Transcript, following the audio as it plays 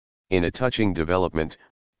In a touching development,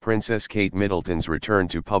 Princess Kate Middleton's return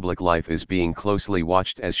to public life is being closely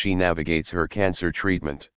watched as she navigates her cancer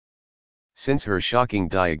treatment. Since her shocking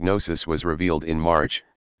diagnosis was revealed in March,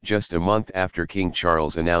 just a month after King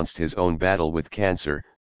Charles announced his own battle with cancer,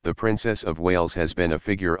 the Princess of Wales has been a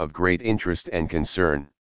figure of great interest and concern.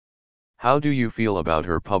 How do you feel about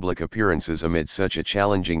her public appearances amid such a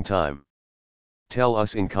challenging time? Tell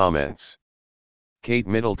us in comments. Kate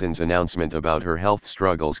Middleton's announcement about her health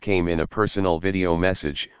struggles came in a personal video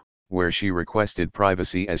message, where she requested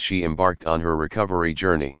privacy as she embarked on her recovery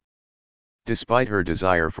journey. Despite her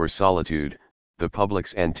desire for solitude, the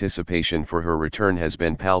public's anticipation for her return has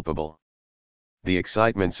been palpable. The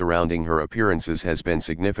excitement surrounding her appearances has been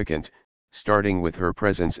significant, starting with her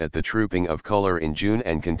presence at the Trooping of Colour in June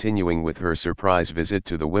and continuing with her surprise visit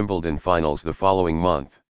to the Wimbledon finals the following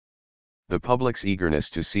month. The public's eagerness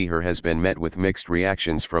to see her has been met with mixed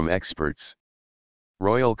reactions from experts.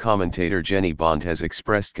 Royal commentator Jenny Bond has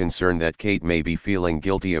expressed concern that Kate may be feeling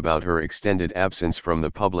guilty about her extended absence from the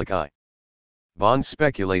public eye. Bond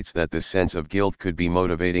speculates that this sense of guilt could be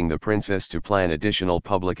motivating the princess to plan additional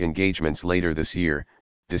public engagements later this year,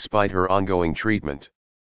 despite her ongoing treatment.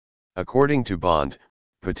 According to Bond,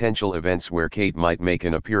 potential events where Kate might make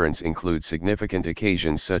an appearance include significant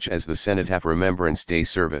occasions such as the Cenotaph Remembrance Day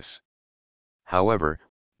service. However,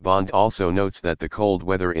 Bond also notes that the cold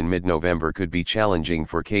weather in mid-November could be challenging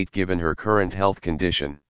for Kate given her current health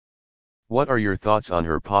condition. What are your thoughts on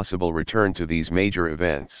her possible return to these major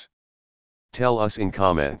events? Tell us in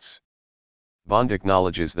comments. Bond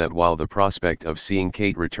acknowledges that while the prospect of seeing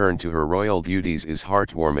Kate return to her royal duties is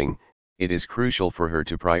heartwarming, it is crucial for her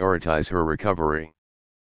to prioritize her recovery.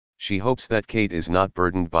 She hopes that Kate is not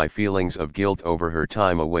burdened by feelings of guilt over her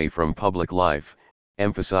time away from public life,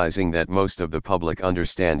 emphasizing that most of the public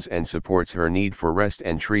understands and supports her need for rest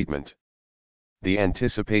and treatment. The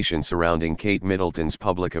anticipation surrounding Kate Middleton's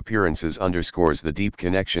public appearances underscores the deep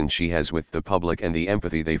connection she has with the public and the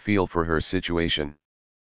empathy they feel for her situation.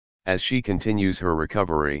 As she continues her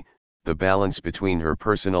recovery, the balance between her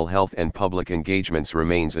personal health and public engagements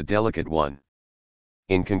remains a delicate one.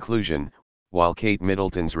 In conclusion, while Kate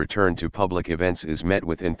Middleton's return to public events is met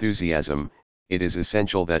with enthusiasm, it is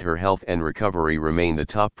essential that her health and recovery remain the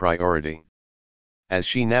top priority. As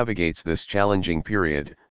she navigates this challenging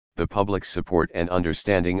period, the public's support and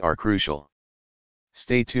understanding are crucial.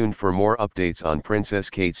 Stay tuned for more updates on Princess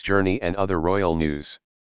Kate's journey and other royal news.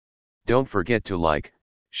 Don't forget to like,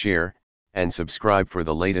 share, and subscribe for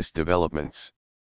the latest developments.